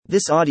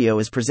This audio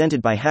is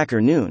presented by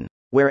Hacker Noon,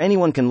 where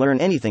anyone can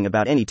learn anything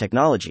about any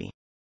technology.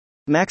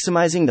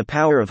 Maximizing the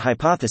Power of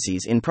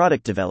Hypotheses in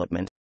Product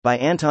Development, by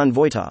Anton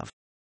Voitov.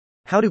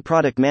 How do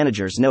product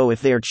managers know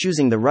if they are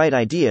choosing the right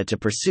idea to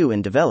pursue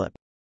and develop?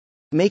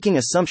 Making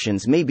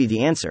assumptions may be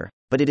the answer,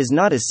 but it is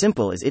not as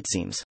simple as it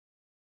seems.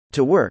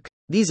 To work,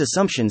 these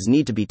assumptions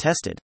need to be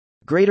tested.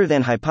 Greater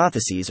than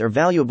hypotheses are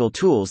valuable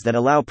tools that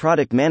allow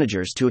product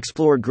managers to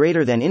explore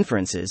greater than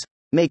inferences,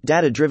 make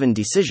data-driven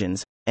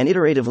decisions, and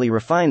iteratively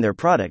refine their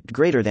product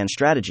greater than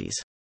strategies.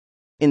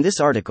 In this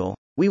article,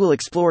 we will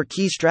explore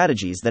key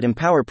strategies that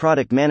empower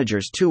product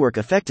managers to work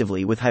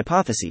effectively with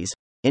hypotheses,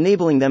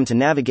 enabling them to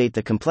navigate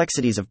the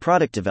complexities of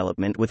product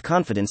development with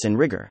confidence and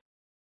rigor.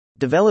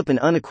 Develop an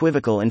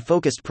unequivocal and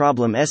focused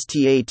problem.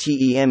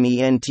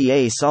 STATEMENT.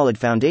 Solid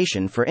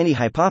foundation for any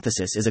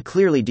hypothesis is a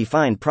clearly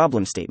defined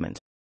problem statement.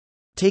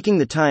 Taking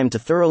the time to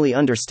thoroughly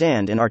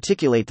understand and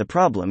articulate the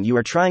problem you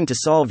are trying to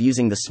solve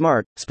using the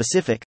SMART,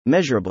 specific,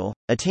 measurable,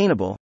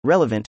 attainable,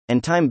 relevant,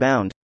 and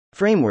time-bound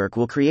framework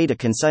will create a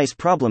concise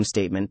problem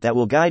statement that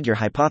will guide your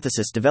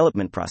hypothesis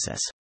development process.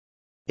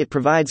 It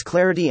provides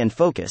clarity and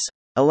focus,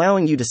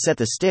 allowing you to set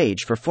the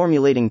stage for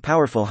formulating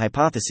powerful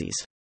hypotheses.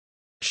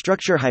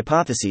 Structure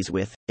hypotheses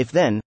with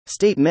if-then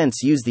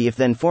statements. Use the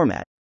if-then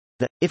format.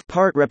 The if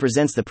part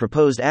represents the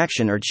proposed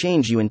action or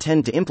change you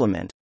intend to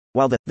implement,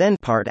 while the then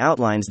part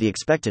outlines the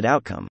expected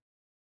outcome.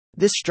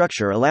 This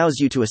structure allows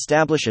you to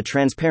establish a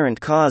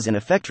transparent cause and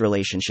effect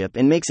relationship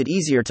and makes it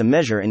easier to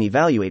measure and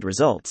evaluate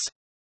results.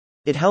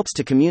 It helps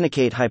to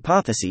communicate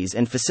hypotheses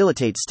and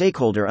facilitate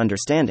stakeholder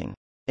understanding.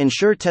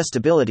 Ensure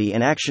testability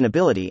and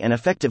actionability. An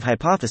effective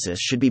hypothesis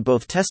should be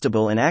both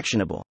testable and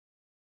actionable.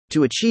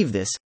 To achieve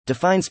this,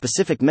 define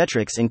specific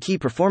metrics and key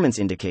performance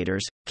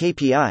indicators,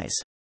 KPIs.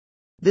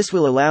 This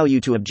will allow you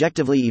to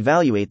objectively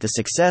evaluate the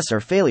success or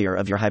failure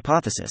of your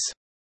hypothesis.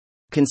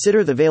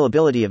 Consider the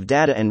availability of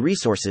data and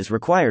resources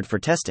required for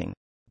testing.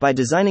 By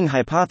designing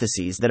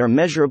hypotheses that are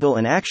measurable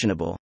and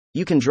actionable,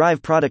 you can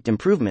drive product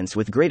improvements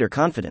with greater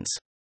confidence.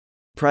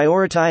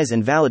 Prioritize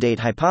and validate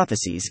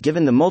hypotheses.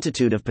 Given the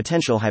multitude of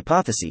potential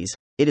hypotheses,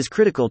 it is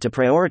critical to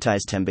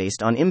prioritize them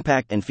based on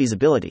impact and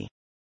feasibility.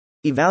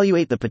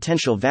 Evaluate the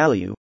potential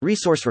value,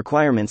 resource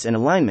requirements, and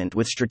alignment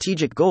with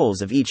strategic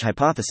goals of each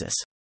hypothesis.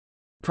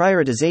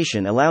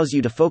 Prioritization allows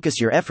you to focus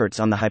your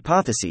efforts on the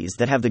hypotheses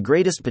that have the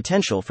greatest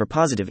potential for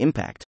positive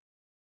impact.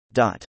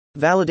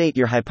 Validate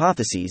your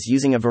hypotheses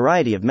using a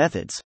variety of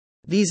methods.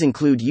 These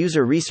include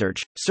user research,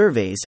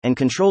 surveys, and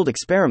controlled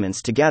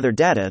experiments to gather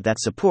data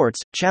that supports,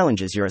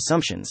 challenges your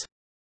assumptions.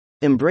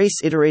 Embrace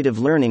iterative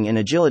learning and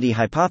agility.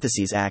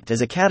 Hypotheses act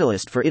as a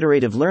catalyst for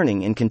iterative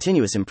learning and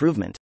continuous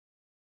improvement.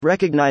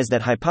 Recognize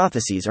that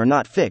hypotheses are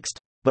not fixed,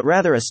 but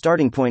rather a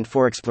starting point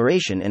for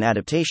exploration and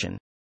adaptation.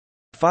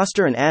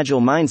 Foster an agile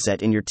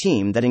mindset in your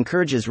team that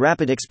encourages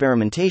rapid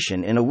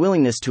experimentation and a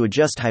willingness to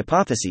adjust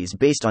hypotheses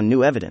based on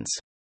new evidence.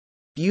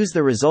 Use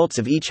the results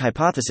of each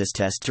hypothesis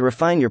test to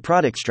refine your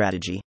product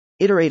strategy,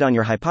 iterate on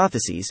your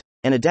hypotheses,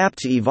 and adapt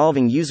to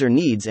evolving user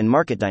needs and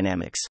market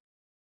dynamics.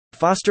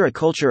 Foster a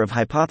culture of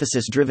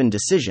hypothesis-driven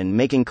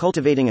decision-making.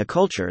 Cultivating a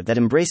culture that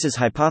embraces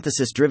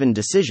hypothesis-driven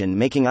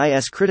decision-making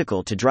is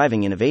critical to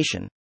driving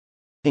innovation.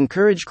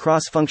 Encourage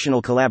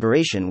cross-functional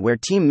collaboration where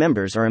team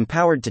members are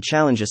empowered to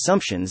challenge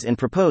assumptions and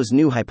propose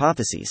new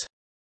hypotheses.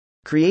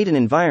 Create an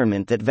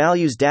environment that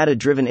values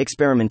data-driven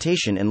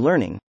experimentation and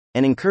learning,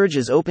 and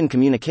encourages open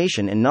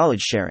communication and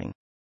knowledge sharing.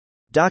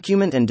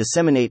 Document and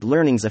disseminate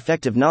learnings.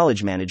 Effective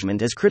knowledge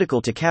management is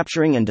critical to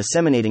capturing and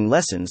disseminating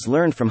lessons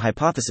learned from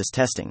hypothesis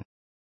testing.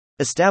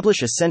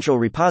 Establish a central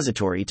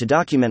repository to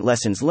document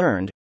lessons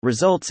learned,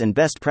 results, and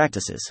best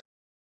practices.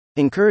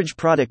 Encourage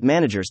product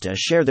managers to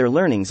share their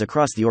learnings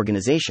across the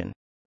organization.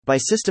 By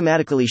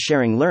systematically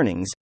sharing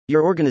learnings,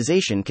 your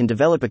organization can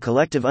develop a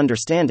collective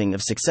understanding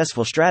of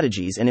successful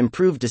strategies and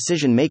improve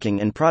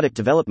decision-making and product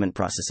development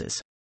processes.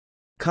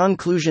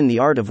 Conclusion. The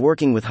art of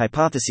working with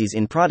hypotheses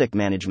in product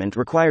management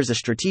requires a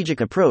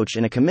strategic approach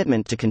and a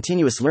commitment to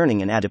continuous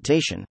learning and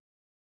adaptation.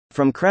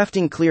 From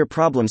crafting clear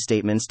problem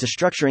statements to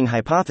structuring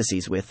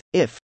hypotheses with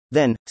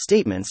if-then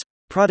statements,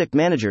 product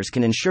managers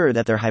can ensure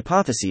that their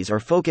hypotheses are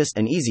focused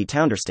and easy to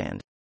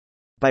understand.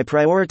 By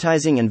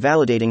prioritizing and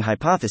validating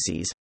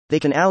hypotheses, they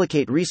can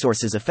allocate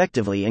resources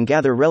effectively and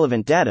gather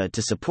relevant data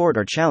to support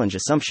or challenge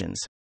assumptions.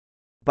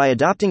 By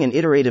adopting an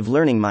iterative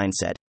learning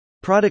mindset,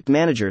 product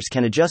managers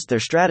can adjust their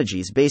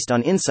strategies based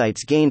on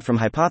insights gained from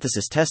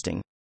hypothesis testing,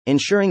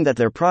 ensuring that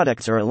their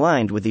products are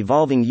aligned with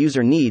evolving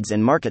user needs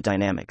and market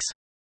dynamics.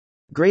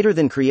 Greater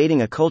than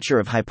creating a culture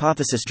of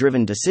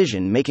hypothesis-driven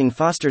decision-making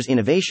fosters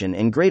innovation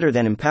and greater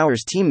than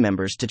empowers team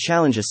members to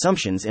challenge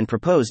assumptions and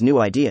propose new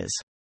ideas.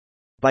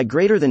 By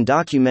greater than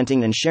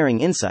documenting and sharing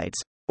insights,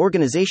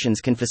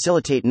 organizations can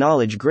facilitate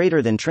knowledge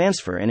greater than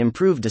transfer and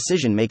improve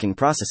decision-making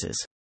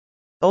processes.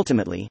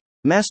 Ultimately,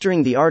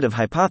 mastering the art of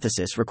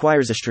hypothesis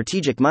requires a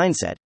strategic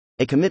mindset,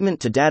 a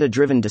commitment to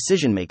data-driven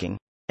decision-making,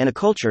 and a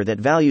culture that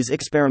values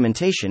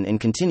experimentation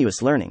and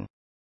continuous learning.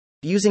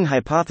 Using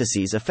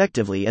hypotheses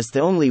effectively is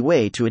the only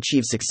way to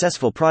achieve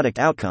successful product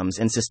outcomes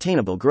and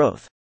sustainable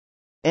growth.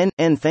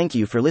 Thank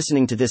you for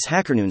listening to this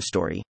HackerNoon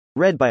story,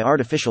 read by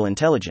Artificial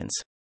Intelligence.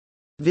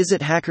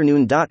 Visit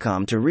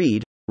hackernoon.com to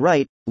read,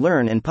 write,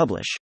 learn, and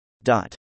publish.